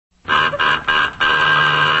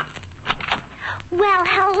Well,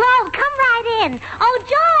 hello. Come right in. Oh,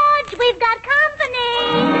 George, we've got company.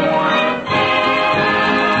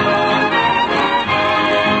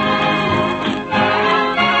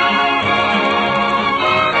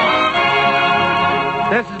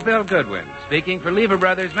 This is Bill Goodwin, speaking for Lever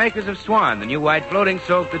Brothers, makers of Swan, the new white floating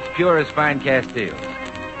soap that's pure as fine Castiles.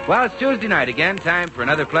 Well, it's Tuesday night again, time for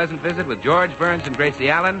another pleasant visit with George Burns and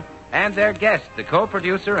Gracie Allen and their guest, the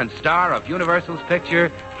co-producer and star of Universal's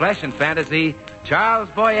picture, Flesh and Fantasy, Charles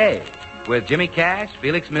Boyer, with Jimmy Cash,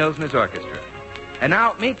 Felix Mills, and his orchestra. And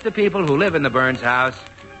now, meet the people who live in the Burns house,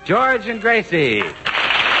 George and Gracie.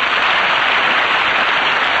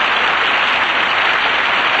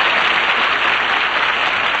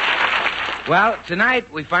 Well,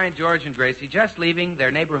 tonight we find George and Gracie just leaving their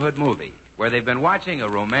neighborhood movie, where they've been watching a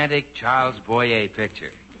romantic Charles Boyer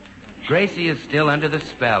picture. Gracie is still under the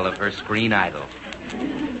spell of her screen idol.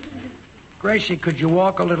 Gracie, could you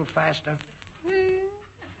walk a little faster?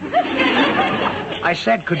 I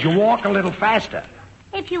said, could you walk a little faster?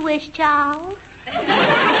 If you wish, Charles.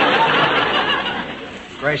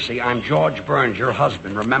 Gracie, I'm George Burns, your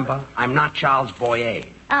husband, remember? I'm not Charles Boyer.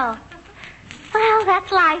 Oh. Well,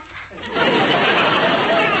 that's life.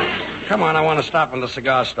 Come on, I want to stop in the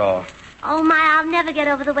cigar store. Oh, my, I'll never get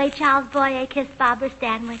over the way Charles Boyer kissed Barbara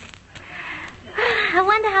Stanwyck. I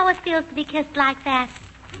wonder how it feels to be kissed like that.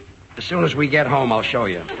 As soon as we get home, I'll show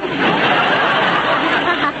you.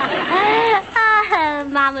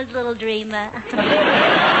 Mama's little dreamer.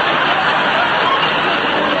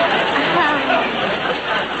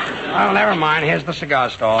 Well, never mind. Here's the cigar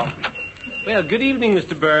store. Well, good evening,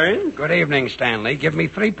 Mr. Burns. Good evening, Stanley. Give me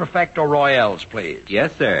 3 Perfecto Royales, please.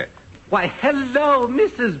 Yes, sir. Why, hello,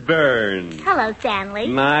 Mrs. Burns. Hello, Stanley.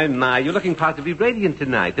 My, you're looking positively radiant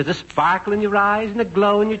tonight. There's a sparkle in your eyes and a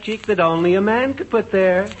glow in your cheek that only a man could put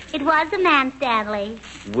there. It was a man, Stanley.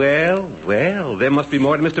 Well, there must be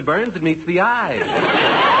more to Mr. Burns than meets the eye.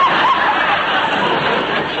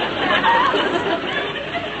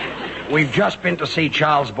 We've just been to see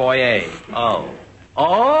Charles Boyer. Oh,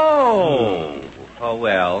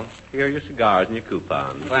 well, here are your cigars and your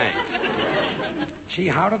coupons. Thanks. Gee,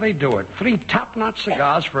 how do they do it? 3 top-notch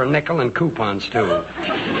cigars for a nickel and coupons, too.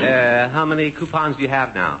 How many coupons do you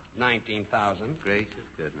have now? 19,000. Gracious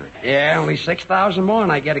goodness. Yeah, only 6,000 more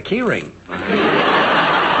and I get a key ring. Oh,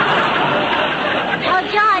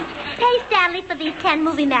 George, pay Stanley for these 10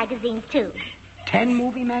 movie magazines, too. 10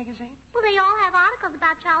 movie magazines? Well, they all have articles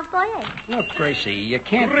about Charles Boyer. Look, Gracie, you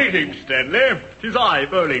can't... Greetings, Stanley. 'Tis I,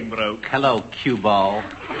 Bolingbroke. Hello, cue ball.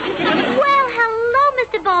 Well, hello,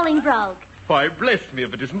 Mr. Bolingbroke. Why, bless me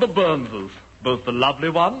if it isn't the Burnses. Both the lovely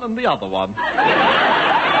one and the other one.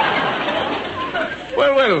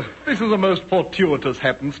 Well, this is a most fortuitous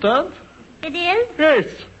happenstance. It is? Yes,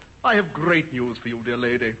 I have great news for you, dear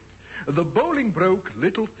lady. The Bolingbroke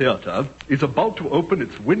Little Theatre is about to open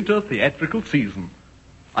its winter theatrical season.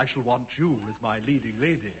 I shall want you as my leading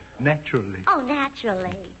lady, naturally. Oh,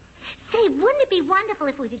 naturally. Say, wouldn't it be wonderful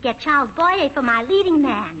if we could get Charles Boyer for my leading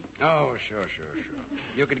man? Oh, sure.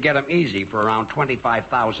 You could get him easy for around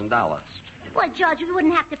 $25,000. Well, George, we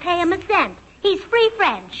wouldn't have to pay him a cent. He's free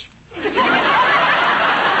French.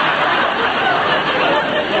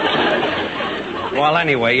 Well,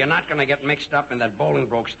 anyway, you're not going to get mixed up in that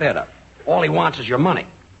Bolingbroke's theater. All he wants is your money.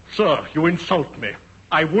 Sir, you insult me.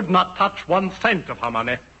 I would not touch 1 cent of her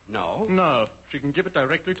money. No? No, she can give it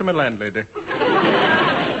directly to my landlady.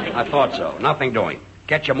 I thought so. Nothing doing.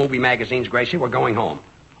 Get your movie magazines, Gracie. We're going home.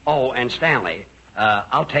 Oh, and Stanley,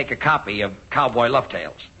 I'll take a copy of Cowboy Love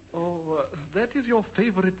Tales. Oh, that is your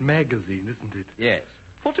favorite magazine, isn't it? Yes.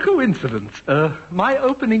 What a coincidence. My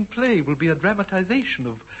opening play will be a dramatization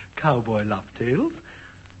of Cowboy Love Tales.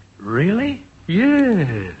 Really?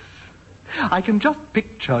 Yes. I can just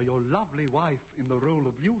picture your lovely wife in the role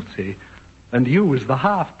of Lucy, and you as the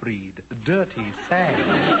half-breed, Dirty Sam.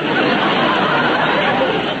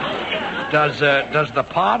 Does the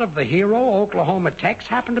part of the hero, Oklahoma Tex,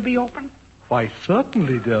 happen to be open? Why,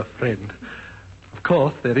 certainly, dear friend. Of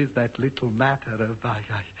course, there is that little matter of...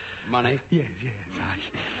 Money? Yes.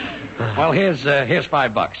 Well, here's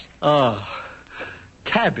 $5. Oh,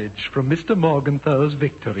 cabbage from Mr. Morgenthal's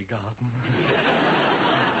Victory Garden.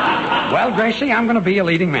 Well, Gracie, I'm going to be a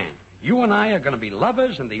leading man. You and I are going to be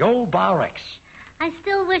lovers in the old Bar X. I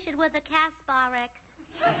still wish it were the Caspar X.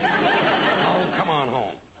 Oh, come on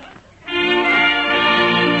home.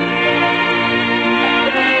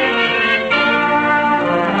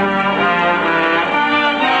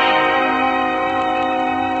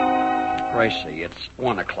 Gracie, it's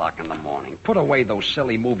 1 o'clock in the morning. Put away those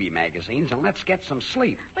silly movie magazines and let's get some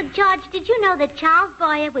sleep. But, George, did you know that Charles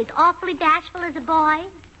Boyer was awfully bashful as a boy?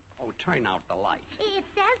 Oh, turn out the light. It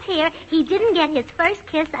says here he didn't get his first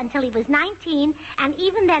kiss until he was 19, and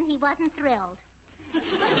even then he wasn't thrilled.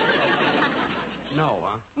 No,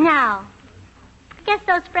 huh? No. I guess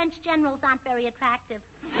those French generals aren't very attractive.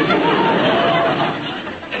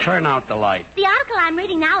 Turn out the light. The article I'm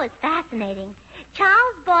reading now is fascinating.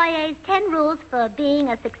 Charles Boyer's 10 rules for being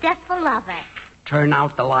a successful lover. Turn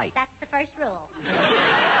out the light. That's the first rule.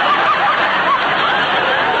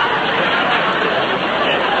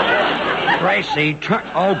 Gracie,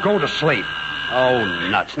 go to sleep. Oh,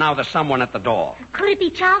 nuts. Now there's someone at the door. Could it be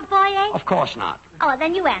Charles Boyer? Of course not. Oh,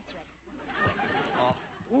 then you answer it.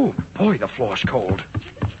 Ooh, boy, the floor's cold.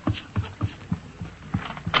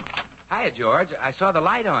 Hiya, George. I saw the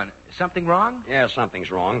light on. Something wrong? Yeah, something's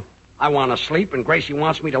wrong. I want to sleep, and Gracie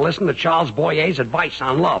wants me to listen to Charles Boyer's advice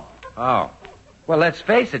on love. Oh. Well, let's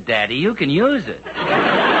face it, Daddy. You can use it.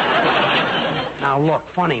 Now, look,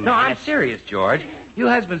 funny man. No, I'm serious, George. You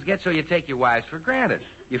husbands get so you take your wives for granted.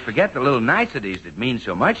 You forget the little niceties that mean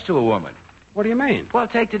so much to a woman. What do you mean? Well,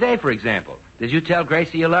 take today, for example. Did you tell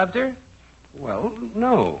Gracie you loved her? Well,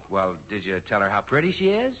 no. Well, did you tell her how pretty she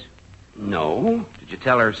is? No. Did you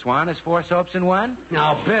tell her Swan is 4 soaps in one?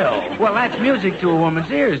 Now, Bill. Well, that's music to a woman's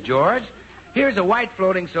ears, George. Here's a white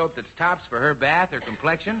floating soap that's tops for her bath or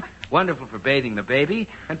complexion, wonderful for bathing the baby,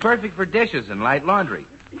 and perfect for dishes and light laundry.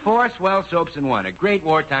 4 swell soaps in one, a great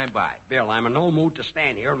wartime buy. Bill, I'm in no mood to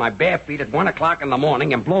stand here in my bare feet at 1 o'clock in the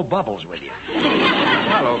morning and blow bubbles with you.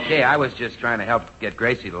 Well, okay, I was just trying to help get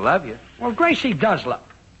Gracie to love you. Well, Gracie does love.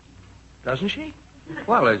 Doesn't she?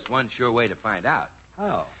 Well, there's one sure way to find out.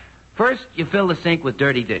 Oh. First, you fill the sink with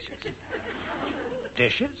dirty dishes.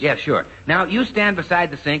 Dishes? Yeah, sure. Now, you stand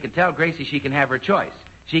beside the sink and tell Gracie she can have her choice.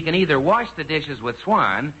 She can either wash the dishes with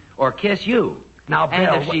Swan or kiss you. Now, Bill...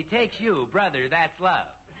 And if she takes you, brother, that's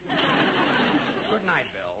love. Good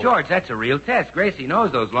night, Bill. George, that's a real test. Gracie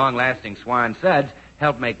knows those long-lasting Swan suds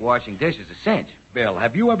help make washing dishes a cinch. Bill,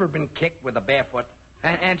 have you ever been kicked with a bare foot?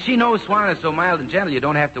 And she knows Swan is so mild and gentle you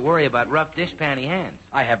don't have to worry about rough dish-panny hands.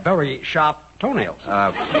 I have very sharp toenails.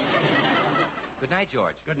 Good night,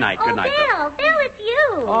 George. Good night, Oh, good night. Bill, it's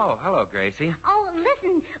you. Oh, hello, Gracie. Oh,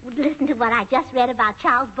 listen to what I just read about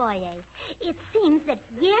Charles Boyer. It seems that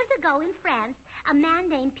years ago in France, a man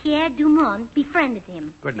named Pierre Dumont befriended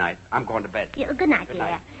him. Good night. I'm going to bed. Yeah, good night, Good dear.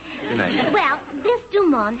 night. Good night. Well, this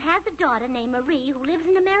Dumont has a daughter named Marie who lives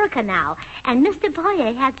in America now, and Mr.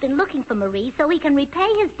 Boyer has been looking for Marie so he can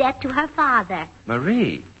repay his debt to her father.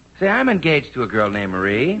 Marie. Say, I'm engaged to a girl named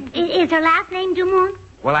Marie. Is her last name Dumont?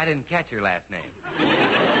 Well, I didn't catch her last name.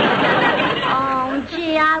 Oh,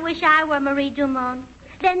 gee, I wish I were Marie Dumont.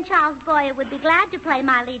 Then Charles Boyer would be glad to play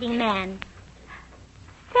my leading man.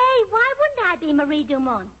 Say, why wouldn't I be Marie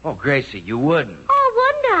Dumont? Oh, Gracie, you wouldn't. Oh,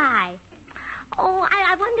 wouldn't I? Oh,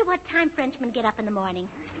 I wonder what time Frenchmen get up in the morning.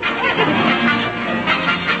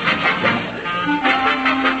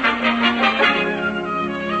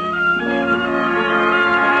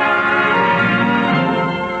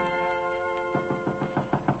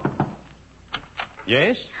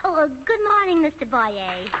 Yes? Oh, good morning, Mr.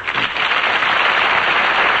 Boyer.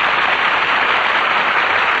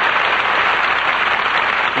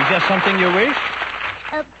 Is there something you wish?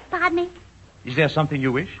 Pardon me? Is there something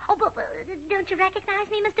you wish? Oh, but don't you recognize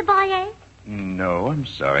me, Mr. Boyer? No, I'm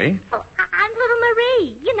sorry. Oh, I'm little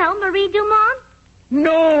Marie. You know, Marie Dumont.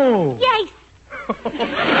 No! Yes.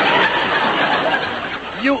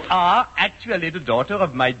 You are actually the daughter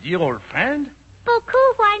of my dear old friend?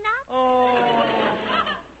 Beaucoup, why not?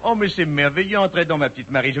 Oh, mais c'est merveilleux. Entrez dans ma petite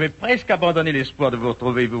Marie. Je vais presque abandonner l'espoir de vous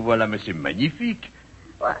retrouver. Vous voilà, mais c'est magnifique.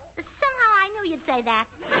 Well, somehow I knew you'd say that.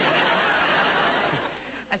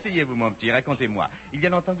 Asseyez-vous, mon petit. Racontez-moi. Il y a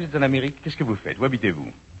longtemps que vous êtes en Amérique. Qu'est-ce que vous faites? Où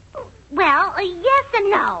habitez-vous? Well, yes and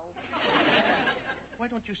no. Why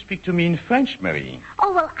don't you speak to me in French, Marie?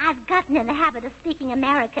 Oh, well, I've gotten in the habit of speaking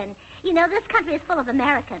American. You know, this country is full of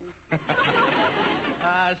Americans.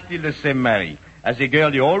 Still the same, Marie. As a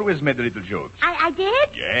girl, you always made a little jokes. I did?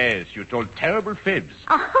 Yes, you told terrible fibs.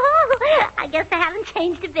 Oh, I guess I haven't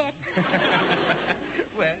changed a bit.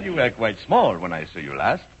 Well, you were quite small when I saw you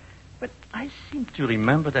last. But I seem to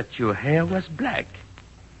remember that your hair was black.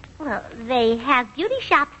 Well, they have beauty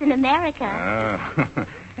shops in America.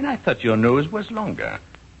 And I thought your nose was longer.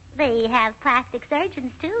 They have plastic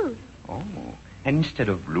surgeons, too. Oh, and instead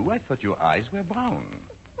of blue, I thought your eyes were brown.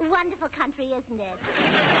 Wonderful country, isn't it?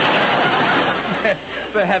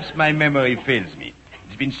 Perhaps my memory fails me.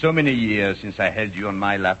 It's been so many years since I held you on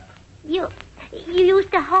my lap. You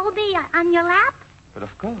used to hold me on your lap? But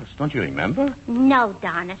of course, don't you remember? No,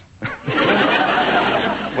 darn it.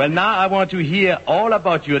 Well, now I want to hear all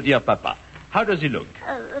about your dear papa. How does he look?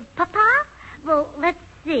 Papa? Well, let's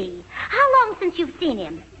see. How long since you've seen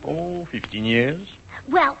him? Oh, 15 years.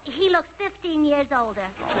 Well, he looks 15 years older.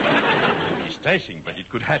 Distressing, but it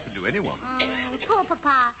could happen to anyone. Poor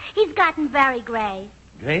Papa. He's gotten very gray.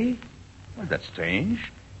 Gray? Well, that's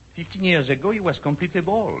strange. 15 years ago, he was completely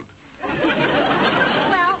bald.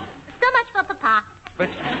 Well, so much for Papa. But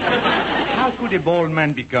how could a bald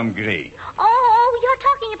man become gray? Oh, you're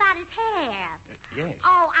talking about his hair. Yes.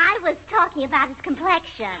 Oh, I was talking about his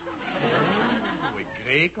complexion. Oh, a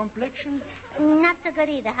gray complexion? Not so good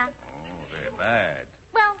either, huh? Oh, very bad.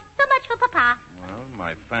 Well, so much for Papa. Well,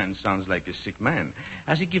 my friend sounds like a sick man.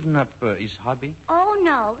 Has he given up his hobby? Oh,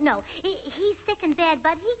 no. He's sick in bed,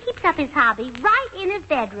 but he keeps up his hobby right in his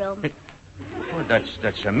bedroom. Oh,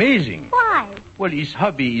 that's amazing. Why? Well, his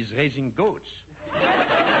hobby is raising goats.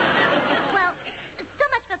 Well, so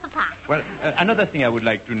much for Papa. Well, another thing I would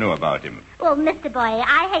like to know about him. Well, Mr. Boy,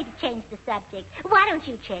 I hate to change the subject. Why don't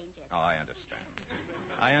you change it? Oh, I understand.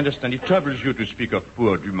 I understand. It troubles you to speak of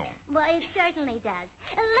poor Dumont. Well, it certainly does.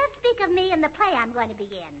 Let's speak of me and the play I'm going to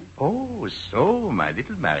be in. Oh, so my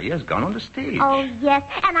little Mary has gone on the stage. Oh, yes,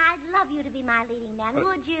 and I'd love you to be my leading man,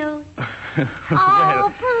 would you? Well,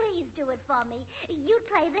 Oh, please do it for me. You'd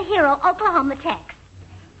play the hero, Oklahoma Tex.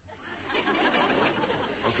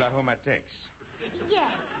 Oklahoma Tex.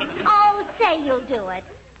 Yes. Oh, say you'll do it.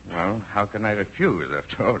 Well, how can I refuse?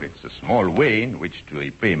 After all, it's a small way in which to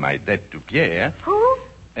repay my debt to Pierre. Who?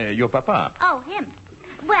 Your papa. Oh, him.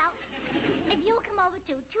 Well, if you'll come over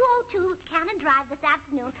to 202 Cannon Drive this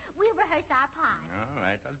afternoon, we'll rehearse our part. All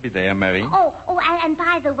right, I'll be there, Mary. Oh, and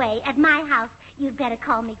by the way, at my house, you'd better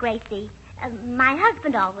call me Gracie. My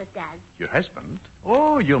husband always does. Your husband?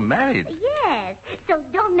 Oh, you're married. Yes. So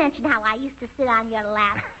don't mention how I used to sit on your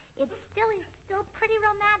lap. It's still pretty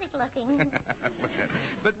romantic looking.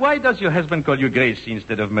 But why does your husband call you Gracie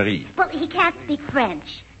instead of Marie? Well, he can't speak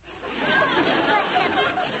French. But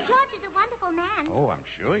George is a wonderful man. Oh, I'm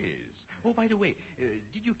sure he is. Oh, by the way,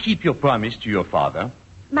 did you keep your promise to your father?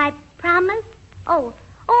 My promise? Oh,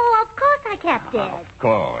 of course I kept it. Of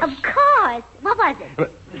course. Of course. What was it?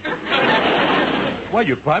 Well,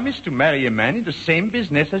 you promised to marry a man in the same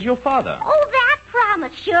business as your father. Oh, that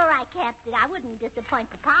promise. Sure, I kept it. I wouldn't disappoint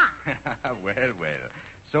Papa. Well.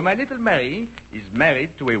 So my little Mary is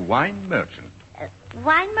married to a wine merchant.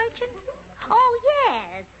 Wine merchant? Oh,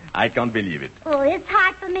 yes. I can't believe it. Oh, it's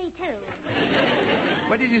hard for me, too.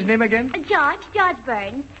 What is his name again? George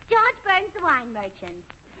Burns. George Burns, the wine merchant.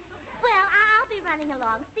 Well, I'll be running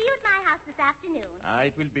along. See you at my house this afternoon.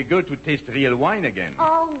 It will be good to taste real wine again.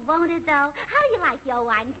 Oh, won't it, though? How do you like your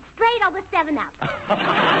wine? Straight or with 7-Up?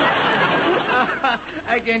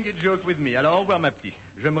 Again, you joke with me. Alors, au revoir, ma petite.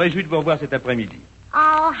 Je me réjouis de vous revoir cet après-midi.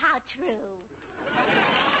 Oh, how true.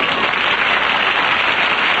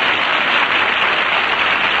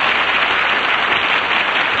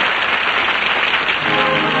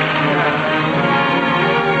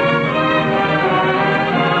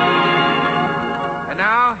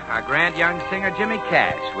 Our grand young singer Jimmy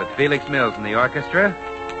Cash with Felix Mills in the orchestra.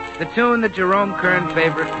 The tune that Jerome Kern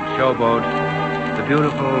favored from Showboat, the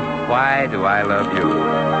beautiful Why Do I Love You?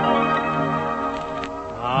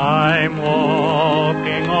 I'm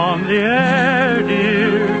walking on the air,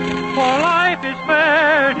 dear, for life is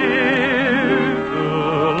fair, dear, to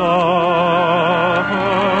lovers.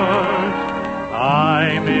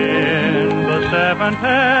 I'm in the seventh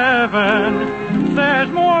heaven, there's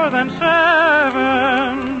more than 7.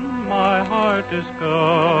 My heart discovers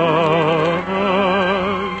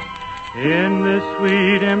in this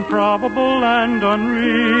sweet, improbable, and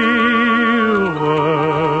unreal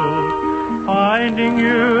world. Finding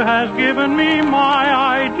you has given me my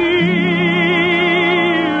ideal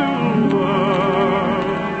world.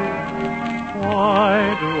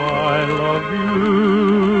 Why do I love you?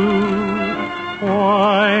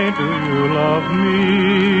 Why do you love me?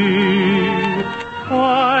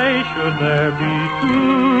 Why should there be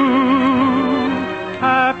two?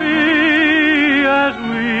 Happy as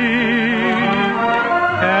we,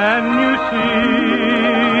 can you see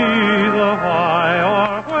the why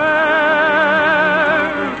or wherefore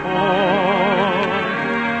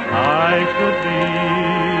I should be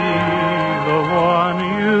the one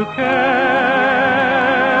you care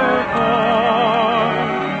for?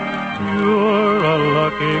 You're a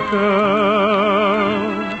lucky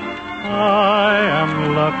girl, I am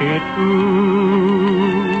lucky too.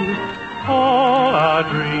 All our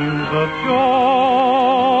dreams of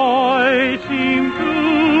joy seem to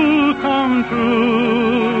come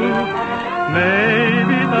true.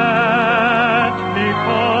 Maybe that's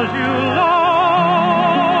because you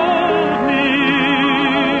love me.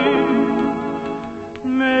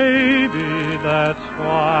 Maybe that's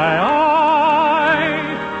why I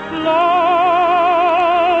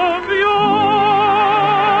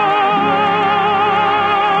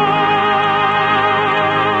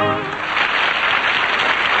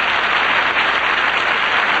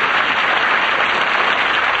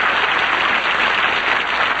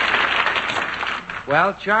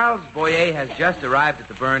Well, Charles Boyer has just arrived at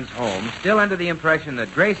the Burns home, still under the impression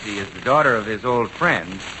that Gracie is the daughter of his old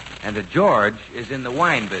friend and that George is in the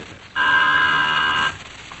wine business.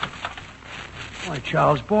 Why,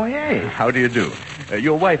 Charles Boyer. How do you do?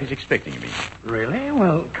 Your wife is expecting me. Really?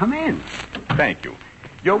 Well, come in. Thank you.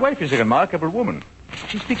 Your wife is a remarkable woman.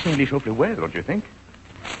 She speaks English awfully well, don't you think?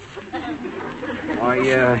 Why,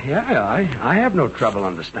 I have no trouble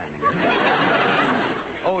understanding her.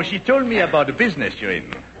 Oh, she told me about the business you're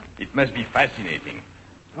in. It must be fascinating.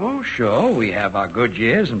 Oh, sure. We have our good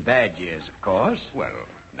years and bad years, of course. Well,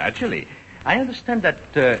 naturally. I understand that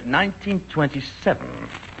 1927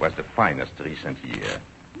 was the finest recent year.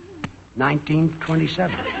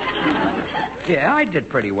 1927. Yeah, I did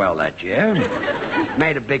pretty well that year.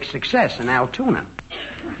 Made a big success in Altoona.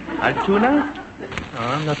 Altoona? Oh,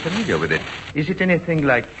 I'm not familiar with it. Is it anything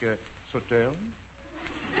like Sauterne?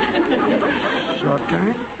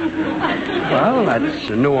 Sauterne? Well, that's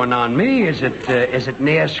a new one on me. Is it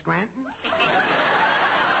near Scranton?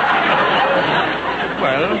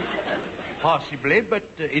 Well, possibly, but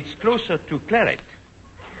it's closer to Claret.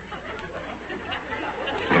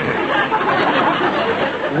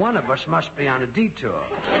 One of us must be on a detour.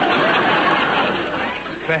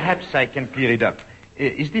 Perhaps I can clear it up.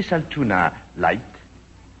 Is this Altoona light?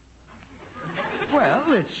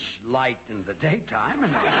 Well, it's light in the daytime,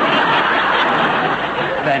 and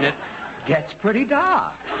then it gets pretty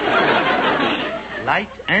dark. Light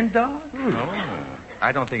and dark? Oh,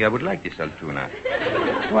 I don't think I would like this Altoona.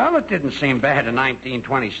 Well, it didn't seem bad in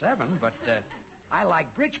 1927, but I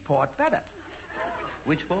like Bridgeport better.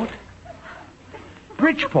 Which port?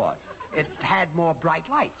 Bridgeport. It had more bright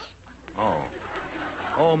lights. Oh.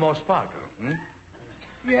 Oh, more sparkle, hmm?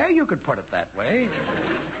 Yeah, you could put it that way.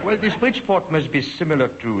 Well, this Bridgeport must be similar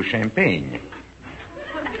to Champagne.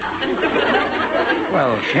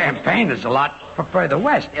 Well, Champagne is a lot further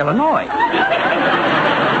west, Illinois.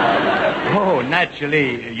 Oh,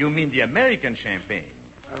 naturally, you mean the American Champagne.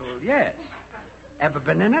 Oh, yes. Ever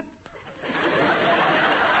been in it?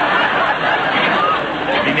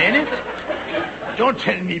 Been in it? Don't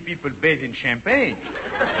tell me people bathe in Champagne.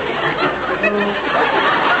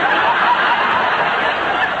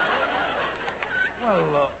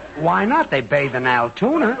 Well, why not? They bathe in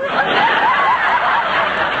Altoona.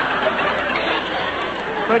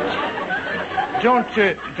 But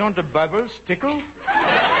don't the bubbles tickle?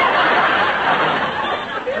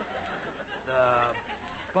 The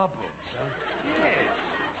bubbles, huh?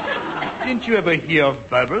 Yes. Didn't you ever hear of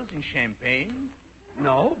bubbles in Champagne?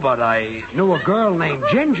 No, but I knew a girl named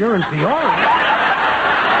Ginger in Peoria.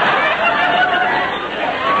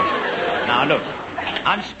 Now, look.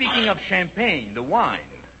 I'm speaking of Champagne, the wine.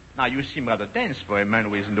 Now, you seem rather tense for a man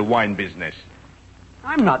who is in the wine business.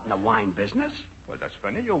 I'm not in the wine business. Well, that's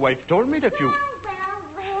funny. Your wife told me that you...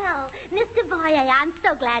 Well, Mr. Boyer, I'm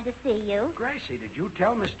so glad to see you. Gracie, did you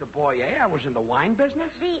tell Mr. Boyer I was in the wine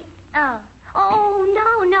business? Oh,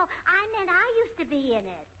 no. I meant I used to be in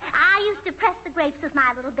it. I used to press the grapes with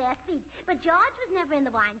my little bare feet. But George was never in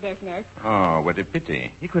the wine business. Oh, what a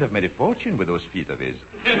pity. He could have made a fortune with those feet of his.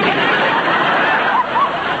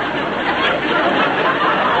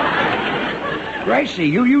 Gracie,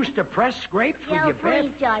 you used to press grapes with your bare...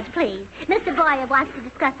 Please, George, please. Mr. Boyer wants to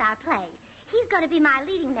discuss our play. He's going to be my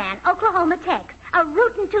leading man, Oklahoma Tex, a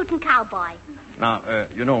rootin' cowboy. Now,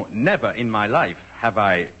 never in my life have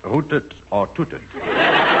I rooted or tooted. Gracie,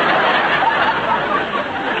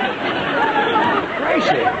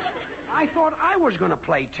 I thought I was going to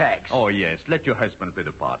play Tex. Oh, yes. Let your husband play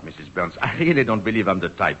the part, Mrs. Burns. I really don't believe I'm the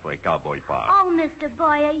type for a cowboy part. Oh, Mr.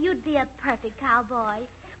 Boyer, you'd be a perfect cowboy.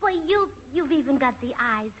 Well, you've even got the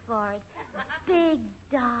eyes for it. Big,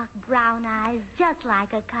 dark, brown eyes, just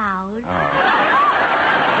like a cow's. Oh.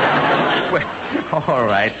 Well, all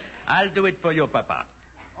right. I'll do it for your papa.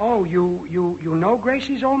 Oh, you know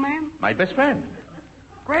Gracie's old man? My best friend.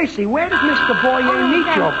 Gracie, where did Mr. Boyer meet you?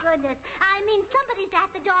 Thank goodness. I mean, somebody's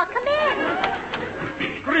at the door. Come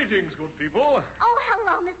in. Greetings, good people. Oh,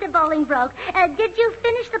 hello, Mr. Bolingbroke. Did you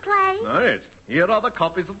finish the play? Right. Here are the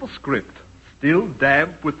copies of the script. Still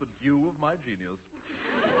damp with the dew of my genius.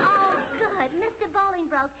 Oh, good. Mr.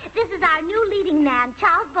 Bolingbroke, this is our new leading man,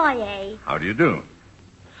 Charles Boyer. How do you do?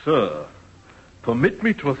 Sir, permit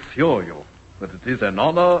me to assure you that it is an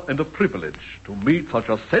honor and a privilege to meet such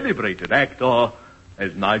a celebrated actor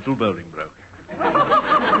as Nigel Bolingbroke.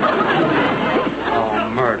 Oh,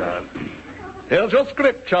 murder. Here's your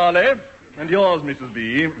script, Charlie. And yours, Mrs.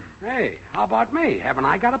 B. Hey, how about me? Haven't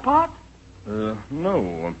I got a part?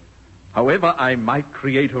 No. However, I might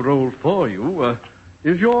create a role for you.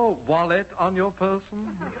 Is your wallet on your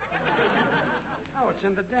person? Oh, it's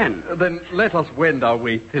in the den. Then let us wend our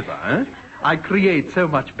way thither, eh? I create so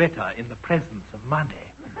much better in the presence of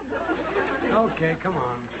money. Okay, come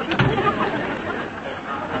on.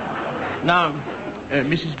 Now,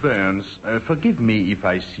 Mrs. Burns, forgive me if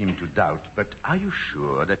I seem to doubt, but are you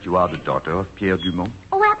sure that you are the daughter of Pierre Dumont?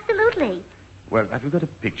 Oh, absolutely. Well, have you got a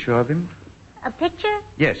picture of him? A picture?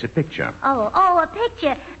 Yes, a picture. Oh, a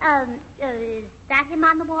picture. Is that him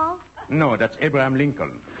on the wall? No, that's Abraham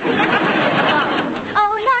Lincoln. Oh, no,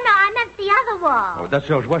 I meant the other wall. Oh, that's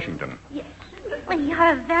George Washington. Yes. Well,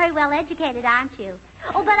 you're very well educated, aren't you?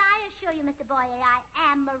 Oh, but I assure you, Mr. Boyer, I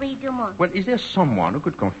am Marie Dumont. Well, is there someone who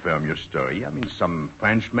could confirm your story? I mean, some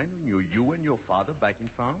Frenchman who knew you and your father back in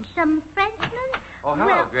France? Some Frenchman? Oh, hello,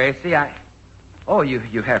 Well, Gracie. Oh,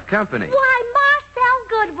 you have company. why, Marcel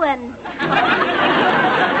Goodwin.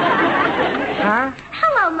 Huh?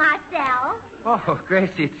 Hello, Marcel. Oh,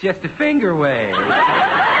 Gracie, it's just a finger wave.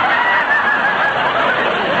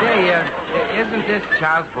 Say, isn't this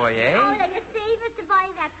Charles Boyer? Oh, now you see, Mr.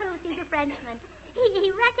 Boyer, that proves he's a Frenchman.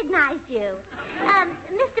 He recognized you.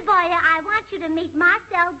 Mr. Boyer, I want you to meet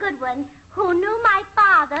Marcel Goodwin, who knew my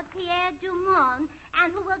father, Pierre Dumont,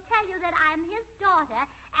 and who will tell you that I'm his daughter,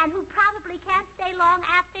 and who probably can't stay long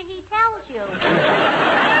after he tells you.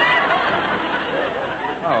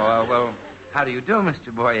 Oh, well, how do you do,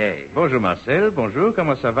 Mr. Boyer? Bonjour, Marcel. Bonjour,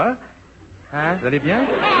 comment ça va? Huh? Vous allez bien?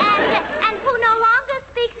 And who no longer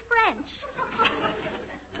speaks French.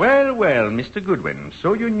 Well, Mr. Goodwin,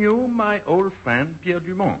 so you knew my old friend Pierre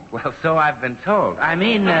Dumont. Well, so I've been told. I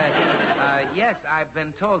mean, yes, I've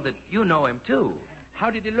been told that you know him, too. How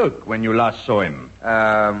did he look when you last saw him?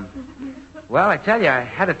 Well, I tell you, I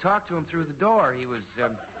had to talk to him through the door. He was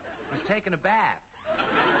taking a bath.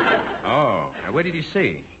 Oh, now what did he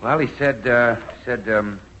say? Well, he said,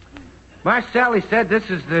 Marcel, he said, this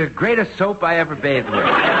is the greatest soap I ever bathed with.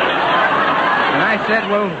 And I said,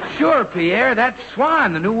 well, sure, Pierre, that's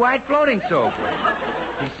Swan, the new white floating soap.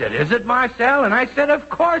 He said, is it, Marcel? And I said, of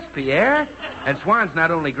course, Pierre. And Swan's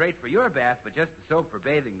not only great for your bath, but just the soap for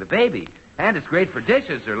bathing the baby. And it's great for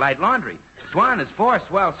dishes or light laundry. Swan is 4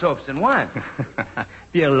 swell soaps in one.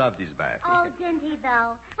 Pierre loved his bath. Oh, didn't he,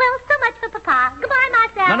 though? Well, so much for Papa. Goodbye,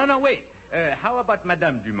 Marcel. No, wait. How about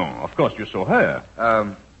Madame Dumont? Of course, you saw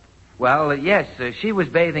her. Well, yes, she was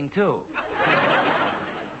bathing, too.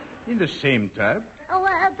 In the same tub? Oh,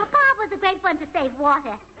 Papa was a great one to save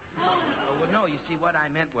water. Oh, well, no, you see, what I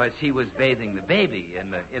meant was he was bathing the baby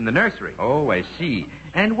in the nursery. Oh, I see.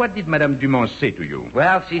 And what did Madame Dumont say to you?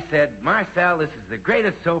 Well, she said, Marcel, this is the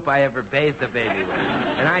greatest soap I ever bathed the baby with.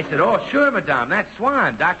 And I said, oh, sure, Madame, that's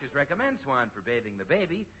Swan. Doctors recommend Swan for bathing the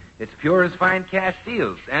baby. It's pure as fine cast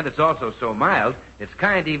seals, and it's also so mild, it's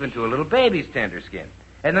kind even to a little baby's tender skin.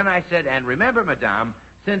 And then I said, and remember, Madame,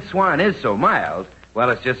 since Swan is so mild, well,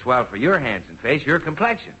 it's just swell for your hands and face, your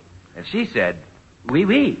complexion. And she said, oui,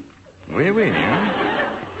 oui. Oui,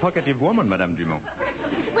 hein? Talkative woman, Madame Dumont.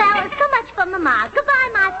 Well, so much for Mama. Goodbye,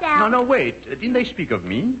 Marcel. No, wait. Didn't they speak of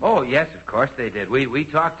me? Oh, yes, of course they did. We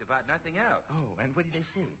talked about nothing else. Oh, and what did they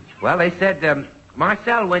say? Well, they said,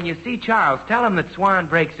 Marcel, when you see Charles, tell him that Swan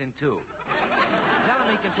breaks in two. Tell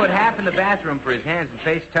him he can put half in the bathroom for his hands and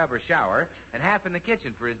face tub or shower, and half in the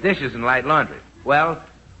kitchen for his dishes and light laundry. Well,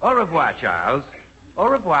 au revoir, Charles. Au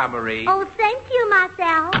revoir, Marie. Oh, thank you,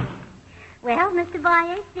 Marcel. Well, Mr.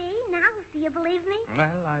 Boyer, see you believe me?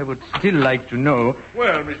 Well, I would still like to know.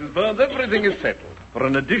 Well, Mrs. Burns, everything is settled. For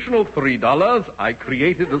an additional $3, I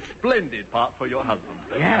created a splendid part for your husband.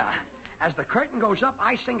 Yeah. As the curtain goes up,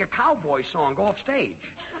 I sing a cowboy song off stage.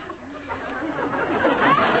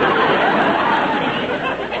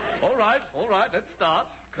 All right, let's start.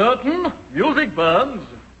 Curtain, music, Burns.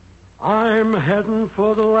 I'm heading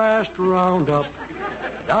for the last roundup.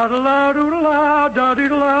 Da-da-la-doo-da-la,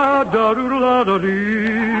 da-dee-da-la, da-doo-da-la,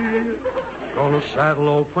 da-dee. Gonna saddle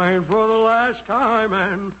old plane for the last time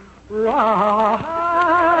and ride.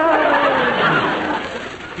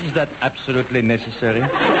 Is that absolutely necessary?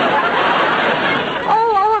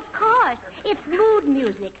 Oh, of course. It's mood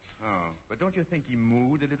music. Oh, but don't you think he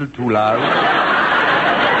mooed a little too loud?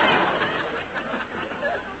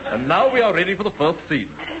 And now we are ready for the first scene.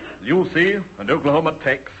 Lucy and Oklahoma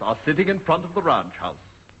Tex are sitting in front of the ranch house.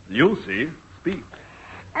 Lucy, speak.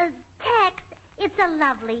 Tex, it's a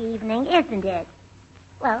lovely evening, isn't it?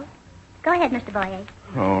 Well, go ahead, Mr. Boyer.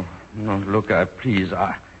 Oh, no, look, please,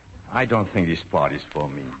 I don't think this part is for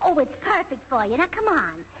me. Oh, it's perfect for you. Now, come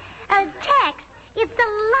on. Tex, it's a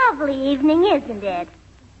lovely evening, isn't it?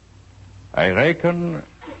 I reckon,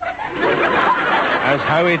 as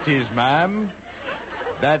how it is, ma'am,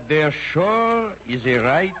 that there sure is a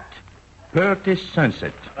right Purty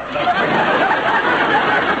sunset.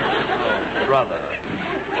 Brother.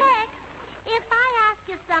 Tex, if I ask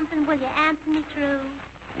you something, will you answer me true?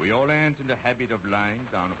 We all ain't in the habit of lying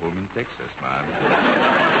down home in Texas, man.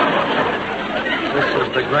 This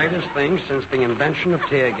is the greatest thing since the invention of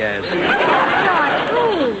tear gas. George,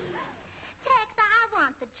 please. Tex, I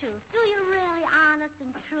want the truth. Do you really, honest,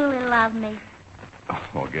 and truly love me?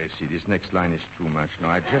 Oh, Gracie, this next line is too much. No,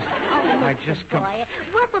 I just Boy,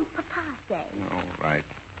 what will Papa say? Oh, right.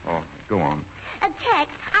 Oh, go on.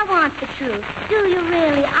 Tex, I want the truth. Do you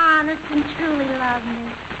really, honest, and truly love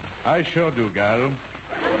me? I sure do, gal.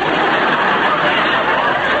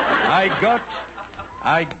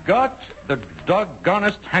 I got the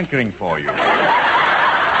doggonest hankering for you. Tex,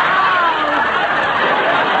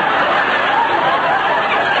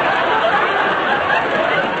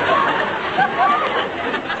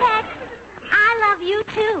 I love you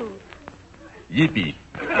too. Yippee.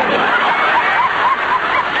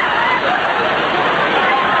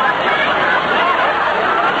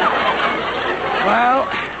 Well,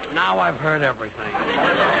 now I've heard everything.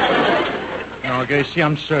 No, Gracie,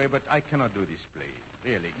 I'm sorry, but I cannot do this play.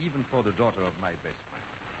 Really, even for the daughter of my best friend.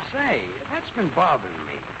 Say, that's been bothering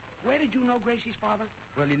me. Where did you know Gracie's father?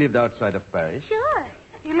 Well, he lived outside of Paris. Sure.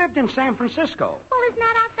 He lived in San Francisco. Well, isn't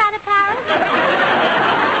that outside of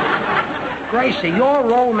Paris? Gracie,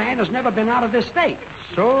 your old man has never been out of this state.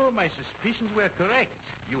 So my suspicions were correct.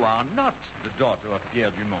 You are not the daughter of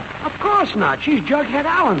Pierre Dumont. Of course not. She's Jughead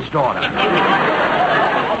Allen's daughter.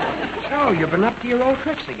 So, you've been up to your old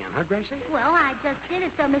tricks again, huh, Gracie? Well, I just did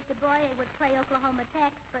it so Mr. Boyer would play Oklahoma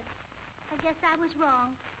Tex, but I guess I was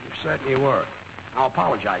wrong. You certainly were. I'll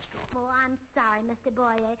apologize to him. Oh, I'm sorry, Mr.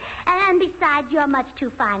 Boyer. And besides, you're much too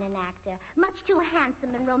fine an actor. Much too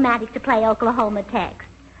handsome and romantic to play Oklahoma Tex.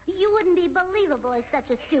 You wouldn't be believable as such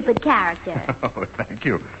a stupid character. Oh, thank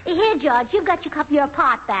you. Here, George, you got your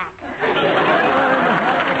part back.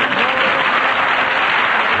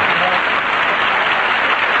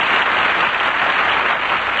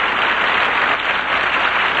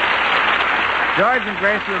 George and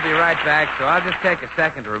Gracie will be right back, so I'll just take a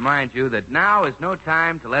second to remind you that now is no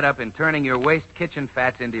time to let up in turning your waste kitchen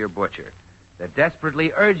fats into your butcher. They're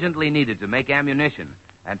desperately, urgently needed to make ammunition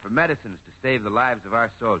and for medicines to save the lives of our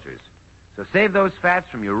soldiers. So save those fats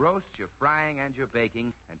from your roasts, your frying, and your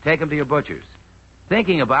baking, and take them to your butchers.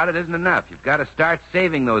 Thinking about it isn't enough. You've got to start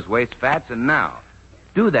saving those waste fats, and now.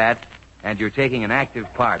 Do that, and you're taking an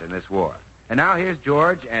active part in this war. And now here's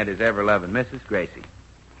George and his ever-loving Mrs. Gracie.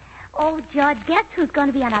 Oh, George, guess who's going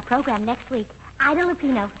to be on our program next week? Ida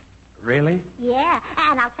Lupino. Really? Yeah,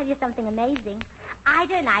 and I'll tell you something amazing.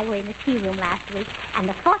 Ida and I were in the tea room last week, and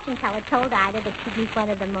the fortune teller told Ida that she'd meet one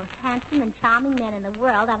of the most handsome and charming men in the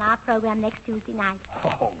world on our program next Tuesday night.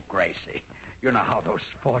 Oh, Gracie. You know how those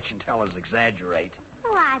fortune tellers exaggerate.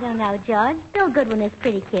 Oh, I don't know, George. Bill Goodwin is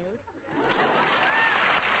pretty cute.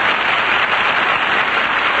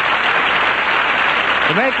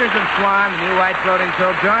 The makers of Swan, the new white floating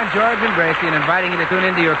soap, join George and Gracie in inviting you to tune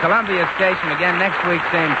into your Columbia station again next week,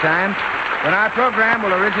 same time, when our program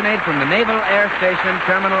will originate from the Naval Air Station,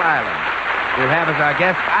 Terminal Island. We'll have as our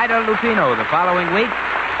guest Ida Lupino the following week,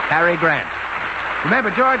 Cary Grant.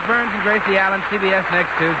 Remember, George Burns and Gracie Allen, CBS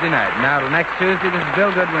next Tuesday night. Now, till next Tuesday, this is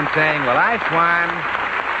Bill Goodwin saying, well, I Swan,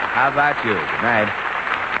 how about you? Good night.